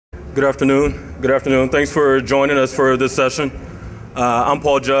Good afternoon. Good afternoon. Thanks for joining us for this session. I'm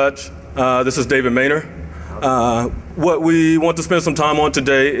Paul Judge. This is David Maynor. What we want to spend some time on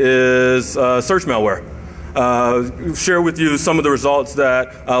today is search malware. Share with you some of the results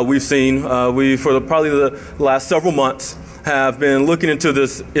that we've seen. Probably the last several months, have been looking into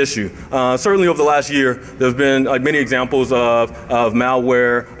this issue. Certainly over the last year, there have been many examples of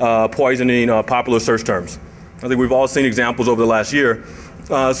malware poisoning popular search terms. I think we've all seen examples over the last year.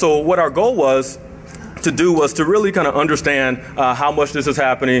 So what our goal was to really kind of understand how much this is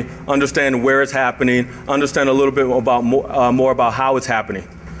happening, understand where it's happening, understand a little bit about more about how it's happening.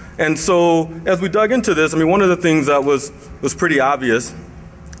 And so as we dug into this, I mean, one of the things that was pretty obvious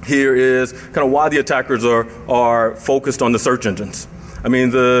here is kind of why the attackers are focused on the search engines. I mean,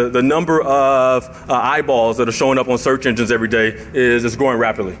 the number of eyeballs that are showing up on search engines every day is growing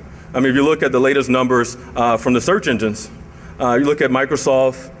rapidly. I mean, if you look at the latest numbers from the search engines, you look at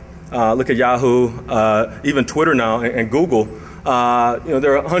Microsoft, look at Yahoo, even Twitter now, and Google.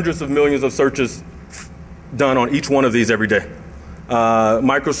 There are hundreds of millions of searches done on each one of these every day.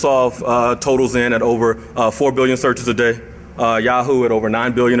 Microsoft totals in at over 4 billion searches a day. Yahoo at over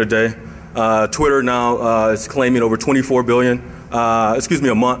 9 billion a day. Twitter now is claiming over 24 billion. A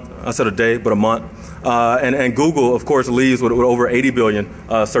month. I said a day, but a month. And Google, of course, leads with over 80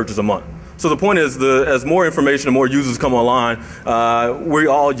 billion searches a month. So the point is, as more information and more users come online, we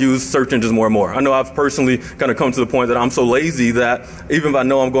all use search engines more and more. I know I've personally kind of come to the point that I'm so lazy that even if I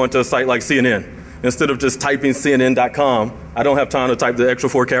know I'm going to a site like CNN, instead of just typing CNN.com, I don't have time to type the extra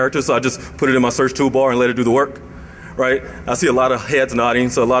 4 characters, so I just put it in my search toolbar and let it do the work. Right? I see a lot of heads nodding,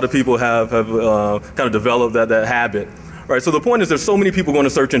 so a lot of people have kind of developed that habit. Right? So the point is, there's so many people going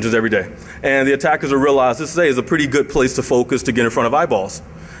to search engines every day, and the attackers have realized this is a pretty good place to focus to get in front of eyeballs.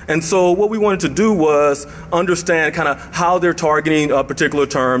 And so what we wanted to do was understand kind of how they're targeting particular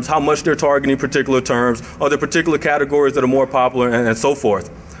terms, how much they're targeting particular terms, are there particular categories that are more popular, and so forth.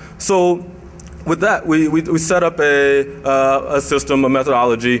 So with that, we set up a system, a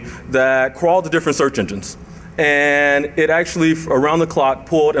methodology that crawled the different search engines. And it actually, around the clock,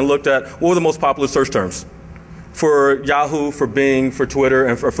 pulled and looked at what were the most popular search terms for Yahoo, for Bing, for Twitter,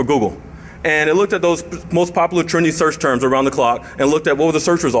 and for Google. And it looked at those most popular trendy search terms around the clock and looked at what were the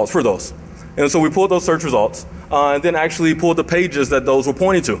search results for those. And so we pulled those search results and then actually pulled the pages that those were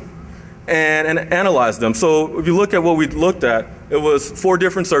pointing to and analyzed them. So if you look at what we looked at, it was 4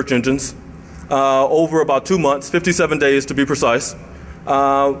 different search engines over about 2 months, 57 days to be precise.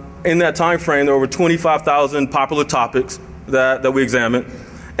 In that time frame, there were over 25,000 popular topics that we examined,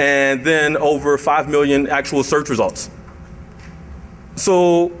 and then over 5 million actual search results.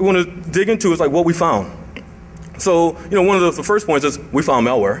 So we want to dig into is what we found. So one of the first points is we found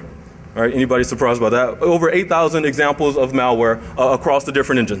malware. All right, anybody surprised by that? Over 8,000 examples of malware across the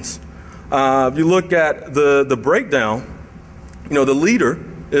different engines. If you look at the breakdown, the leader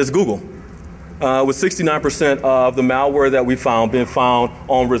is Google. With 69% of the malware that we found being found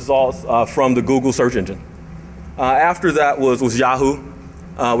on results from the Google search engine. After that was Yahoo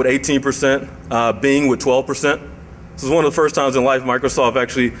with 18%, Bing with 12%. This is one of the first times in life Microsoft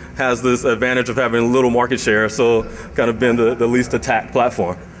actually has this advantage of having little market share, so kind of been the least attacked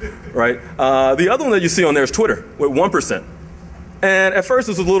platform, right? The other one that you see on there is Twitter with 1%. And at first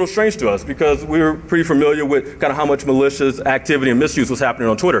this was a little strange to us because we were pretty familiar with kind of how much malicious activity and misuse was happening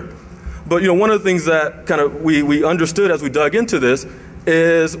on Twitter. But one of the things that kind of we understood as we dug into this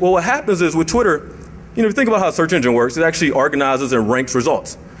is, well, what happens is with Twitter, if you think about how a search engine works, it actually organizes and ranks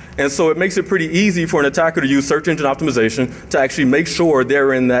results. And so it makes it pretty easy for an attacker to use search engine optimization to actually make sure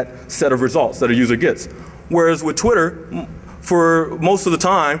they're in that set of results that a user gets. Whereas with Twitter, for most of the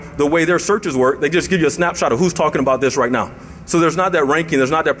time, the way their searches work, they just give you a snapshot of who's talking about this right now. So there's not that ranking, there's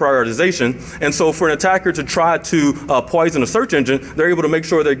not that prioritization. And so for an attacker to try to poison a search engine, they're able to make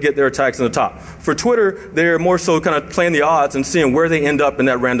sure they get their attacks in the top. For Twitter, they're more so kind of playing the odds and seeing where they end up in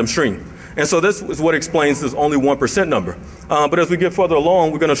that random stream. And so this is what explains this only 1% number. But as we get further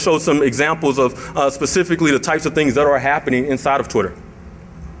along, we're going to show some examples of specifically the types of things that are happening inside of Twitter.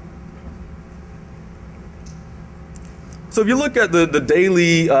 So if you look at the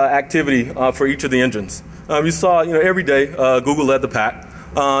daily activity for each of the engines, you saw every day Google led the pack.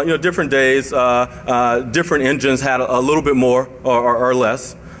 Different days, different engines had a little bit more or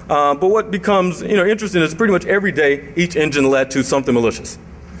less. But what becomes interesting is pretty much every day each engine led to something malicious.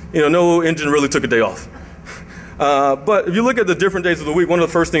 No engine really took a day off. But if you look at the different days of the week, one of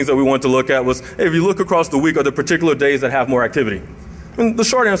the first things that we wanted to look at was, hey, if you look across the week, are there particular days that have more activity? And the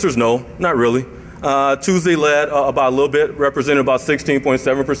short answer is no, not really. Tuesday led about a little bit, represented about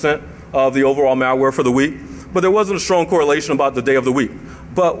 16.7% of the overall malware for the week. But there wasn't a strong correlation about the day of the week.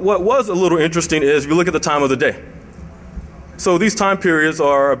 But what was a little interesting is if you look at the time of the day. So these time periods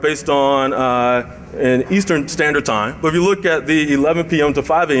are based on in Eastern Standard Time. But if you look at the 11 p.m. to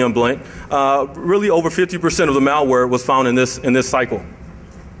 5 a.m. blank, really over 50% of the malware was found in this cycle.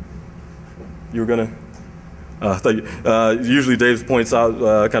 You were going to? Usually Dave points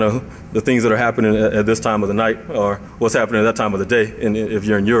out kind of the things that are happening at this time of the night or what's happening at that time of the day if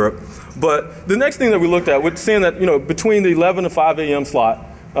you're in Europe. But the next thing that we looked at, we're seeing that between the 11 to 5 a.m. slot,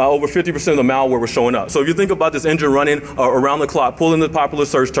 over 50% of the malware was showing up. So if you think about this engine running around the clock, pulling the popular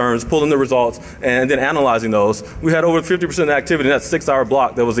search terms, pulling the results, and then analyzing those, we had over 50% of the activity in that 6-hour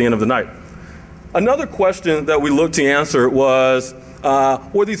block that was the end of the night. Another question that we looked to answer was,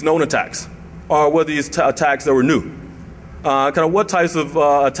 were these known attacks? Or were these attacks that were new? Kind of what types of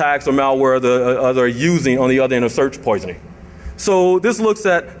attacks or malware they're using on the other end of search poisoning. So this looks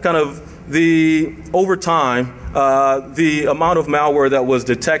at kind of over time, the amount of malware that was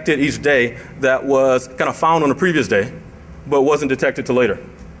detected each day that was kind of found on the previous day, but wasn't detected till later.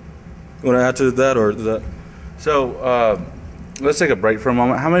 You want to add to that, or is that? So let's take a break for a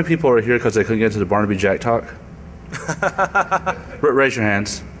moment. How many people are here because they couldn't get to the Barnaby Jack talk? Raise your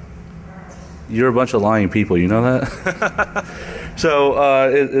hands. You're a bunch of lying people, you know that? So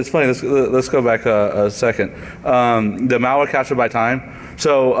it's funny, let's go back a second. The malware captured by time.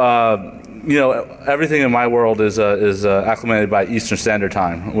 So, everything in my world is acclimated by Eastern Standard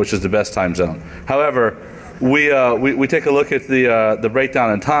Time, which is the best time zone. However, we take a look at the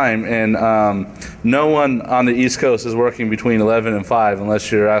breakdown in time, and no one on the East Coast is working between 11 and 5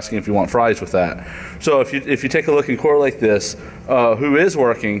 unless you're asking if you want fries with that. So if you take a look and correlate this, who is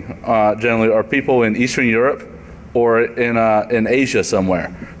working generally are people in Eastern Europe or in Asia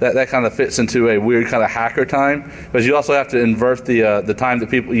somewhere. That kind of fits into a weird kind of hacker time, because you also have to invert the time that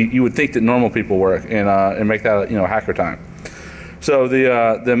people you would think that normal people work and make that hacker time. So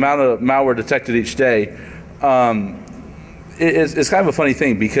the amount of malware detected each day. It's kind of a funny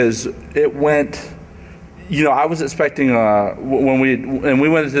thing because it went, I was expecting when we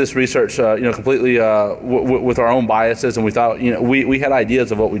went into this research, completely with our own biases, and we thought, we had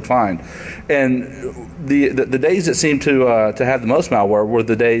ideas of what we'd find, and the days that seemed to have the most malware were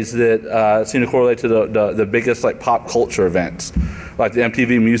the days that seemed to correlate to the biggest pop culture events, like the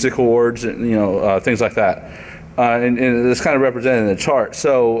MTV Music Awards, and things like that. And it's kind of represented in the chart.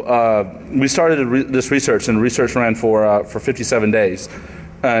 So we started this research, and research ran for 57 days.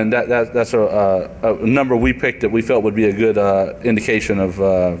 And that's a number we picked that we felt would be a good indication of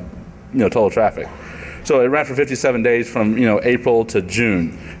total traffic. So it ran for 57 days from April to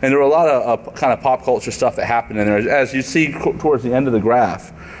June. And there were a lot of kind of pop culture stuff that happened in there. As you see towards the end of the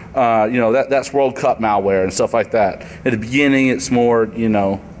graph, that's World Cup malware and stuff like that. At the beginning, it's more,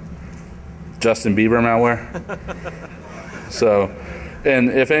 Justin Bieber malware. So, and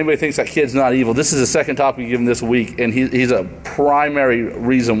if anybody thinks that kid's not evil, this is the second topic we give him this week, and he's a primary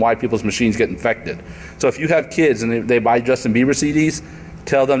reason why people's machines get infected. So if you have kids and they buy Justin Bieber CDs,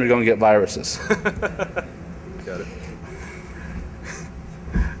 tell them they're going to get viruses. Got it.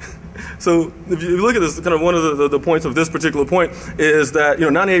 So if you look at this, kind of one of the points of this particular point is that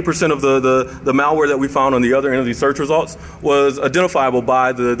 98% of the malware that we found on the other end of these search results was identifiable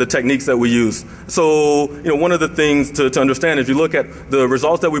by the techniques that we use. So one of the things to understand is you look at the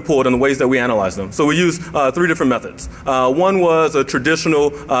results that we pulled and the ways that we analyze them. So we use 3 different methods. One was a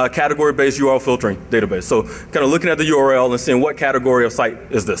traditional category-based URL filtering database. So kind of looking at the URL and seeing what category of site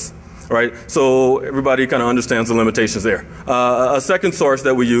is this. Right, so everybody kind of understands the limitations there. A second source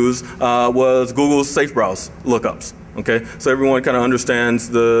that we used was Google's Safe Browse lookups. Okay, so everyone kind of understands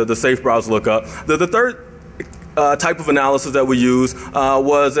the Safe Browse lookup. The third type of analysis that we use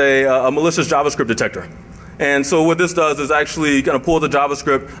was a malicious JavaScript detector. And so what this does is actually kind of pull the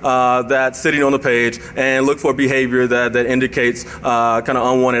JavaScript that's sitting on the page and look for behavior that indicates kind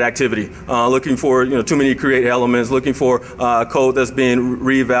of unwanted activity. Looking for too many create elements, looking for code that's being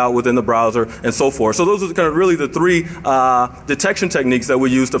re-eval within the browser, and so forth. So those are kind of really the 3 detection techniques that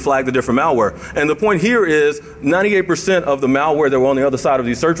we use to flag the different malware. And the point here is 98% of the malware that were on the other side of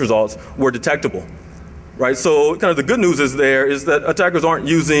these search results were detectable. Right, so kind of the good news is that attackers aren't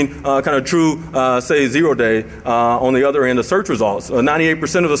using kind of true, say, 0-day on the other end of search results.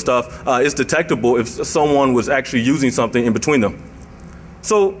 98% of the stuff is detectable if someone was actually using something in between them.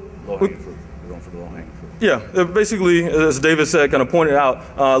 So, low-hanging fruit. We're going for the low-hanging fruit. Yeah, basically, as David said, kind of pointed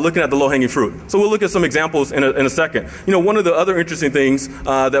out, looking at the low-hanging fruit. So we'll look at some examples in a second. One of the other interesting things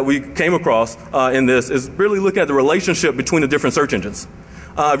that we came across in this is really looking at the relationship between the different search engines.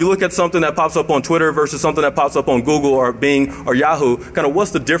 If you look at something that pops up on Twitter versus something that pops up on Google or Bing or Yahoo, kind of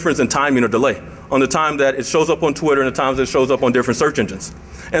what's the difference in timing or delay? on the time that it shows up on Twitter and the times it shows up on different search engines.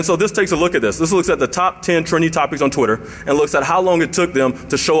 And so this takes a look at this. This looks at the top 10 trending topics on Twitter and looks at how long it took them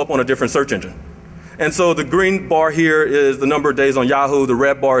to show up on a different search engine. And so the green bar here is the number of days on Yahoo, the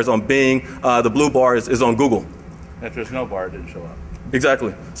red bar is on Bing, the blue bar is on Google. If there's no bar, it didn't show up.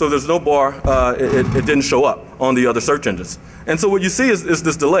 Exactly. So there's no bar, it didn't show up on the other search engines. And so what you see is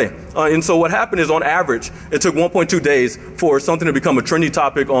this delay. And so what happened is, on average, it took 1.2 days for something to become a trending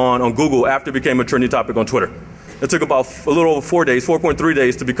topic on Google after it became a trending topic on Twitter. It took about a little over 4 days, 4.3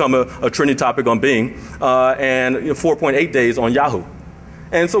 days to become a trending topic on Bing, and 4.8 days on Yahoo.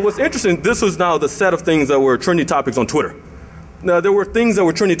 And so what's interesting, this was now the set of things that were trending topics on Twitter. Now, there were things that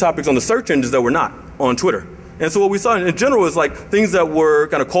were trending topics on the search engines that were not on Twitter. And so what we saw in general is like things that were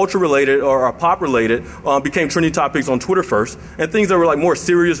kind of culture related or pop related became trending topics on Twitter first, and things that were like more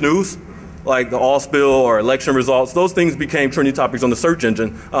serious news, like the oil spill or election results, those things became trending topics on the search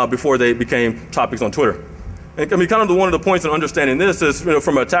engine before they became topics on Twitter. And I mean, kind of one of the points in understanding this is,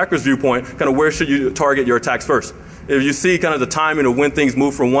 from an attacker's viewpoint, kind of where should you target your attacks first? If you see kind of the timing of when things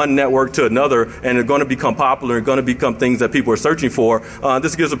move from one network to another and they're going to become popular and going to become things that people are searching for,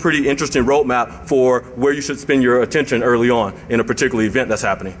 this gives a pretty interesting roadmap for where you should spend your attention early on in a particular event that's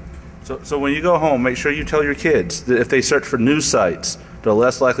happening. So when you go home, make sure you tell your kids that if they search for news sites, they're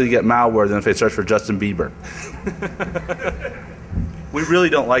less likely to get malware than if they search for Justin Bieber. We really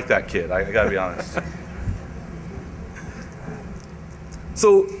don't like that kid, I got to be honest.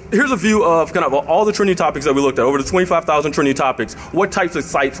 So here's a view of kind of all the trending topics that we looked at. Over the 25,000 trending topics, what types of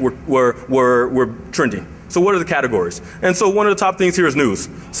sites were trending? So what are the categories? And so one of the top things here is news.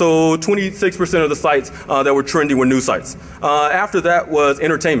 So 26% of the sites that were trending were news sites. After that was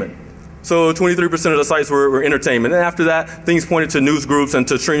entertainment. So 23% of the sites were entertainment. And after that, things pointed to news groups and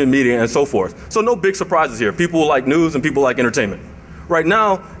to streaming media and so forth. So no big surprises here. People like news and people like entertainment. Right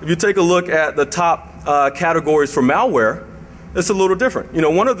now, if you take a look at the top categories for malware, it's a little different.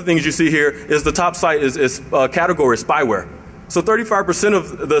 One of the things you see here is the top site is category spyware. So 35%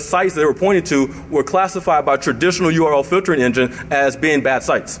 of the sites they were pointed to were classified by traditional URL filtering engine as being bad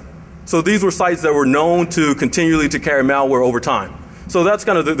sites. So these were sites that were known to continually to carry malware over time. So that's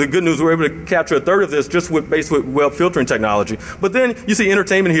kind of the good news. We're able to capture a third of this just based with web filtering technology. But then you see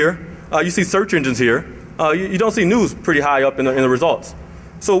entertainment here. You see search engines here. You don't see news pretty high up in the results.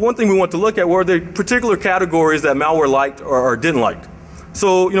 So one thing we want to look at were the particular categories that malware liked or didn't like.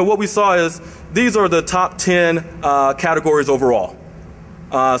 So what we saw is these are the top 10 categories overall.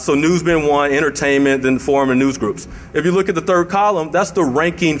 So news being one, entertainment, then forum and news groups. If you look at the third column, that's the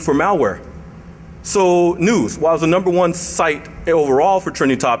ranking for malware. So news, while it was the number 1 site overall for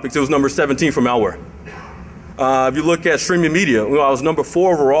trending topics, it was number 17 for malware. If you look at streaming media, while it was number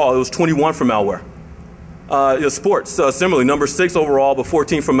 4 overall, it was 21 for malware. Sports, similarly, number 6 overall, but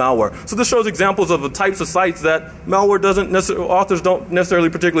 14 for malware. So this shows examples of the types of sites that malware authors don't necessarily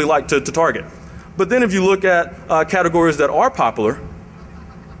particularly like to target. But then if you look at categories that are popular,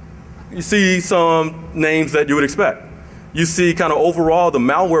 you see some names that you would expect. You see kind of overall the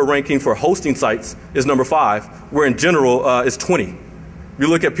malware ranking for hosting sites is number 5, where in general it's 20. If you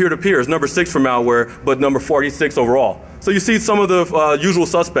look at peer-to-peer, it's number 6 for malware, but number 46 overall. So you see some of the usual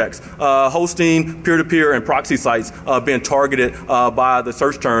suspects, hosting, peer-to-peer, and proxy sites being targeted by the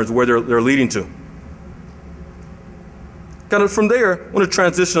search terms where they're leading to. Kind of from there, I want to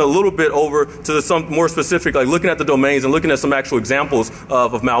transition a little bit over to some more specific, like looking at the domains and looking at some actual examples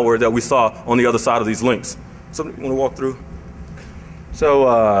of malware that we saw on the other side of these links. Somebody want to walk through?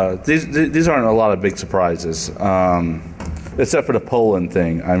 So these aren't a lot of big surprises, except for the Poland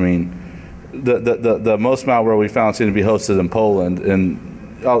thing. I mean, the most malware we found seemed to be hosted in Poland,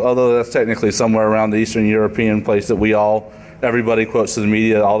 and although that's technically somewhere around the Eastern European place that everybody quotes to the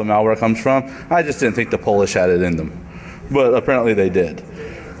media all the malware comes from, I just didn't think the Polish had it in them. But apparently they did.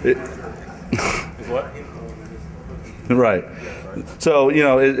 What? Right. So,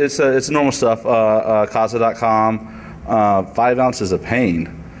 it's normal stuff. Casa.com, 5 ounces of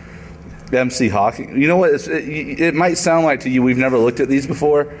pain. MC Hawking. You know what? It might sound like to you we've never looked at these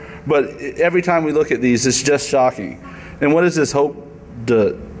before, but every time we look at these, it's just shocking. And what is this hope?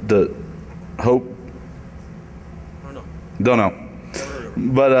 Hope? Don't know.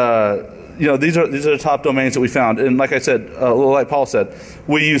 But these are the top domains that we found. And like I said, like Paul said,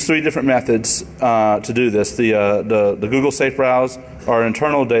 we use 3 different methods to do this: the Google Safe Browse, our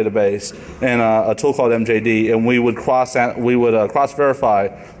internal database, and a tool called MJD. And we would cross verify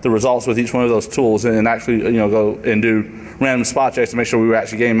the results with each one of those tools, and actually go and do random spot checks to make sure we were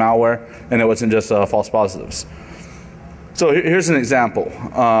actually getting malware and it wasn't just false positives. So here's an example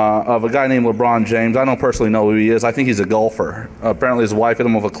of a guy named Lebron James. I don't personally know who he is. I think he's a golfer. Apparently his wife hit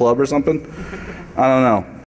him with a club or something. I don't know.